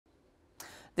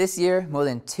This year, more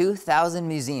than 2,000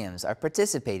 museums are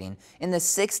participating in the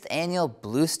 6th annual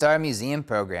Blue Star Museum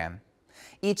program.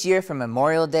 Each year from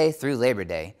Memorial Day through Labor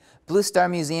Day, Blue Star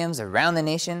museums around the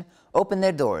nation open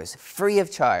their doors free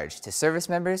of charge to service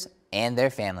members and their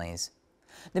families.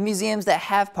 The museums that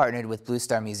have partnered with Blue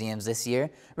Star Museums this year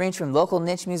range from local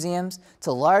niche museums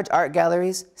to large art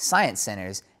galleries, science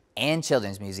centers, and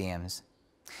children's museums.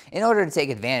 In order to take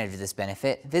advantage of this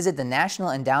benefit, visit the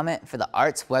National Endowment for the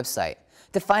Arts website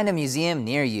to find a museum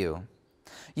near you.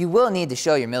 You will need to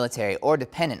show your military or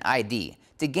dependent ID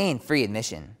to gain free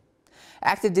admission.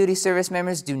 Active duty service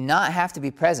members do not have to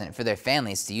be present for their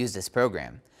families to use this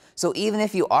program. So even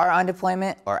if you are on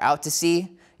deployment or out to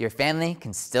sea, your family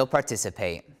can still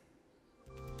participate.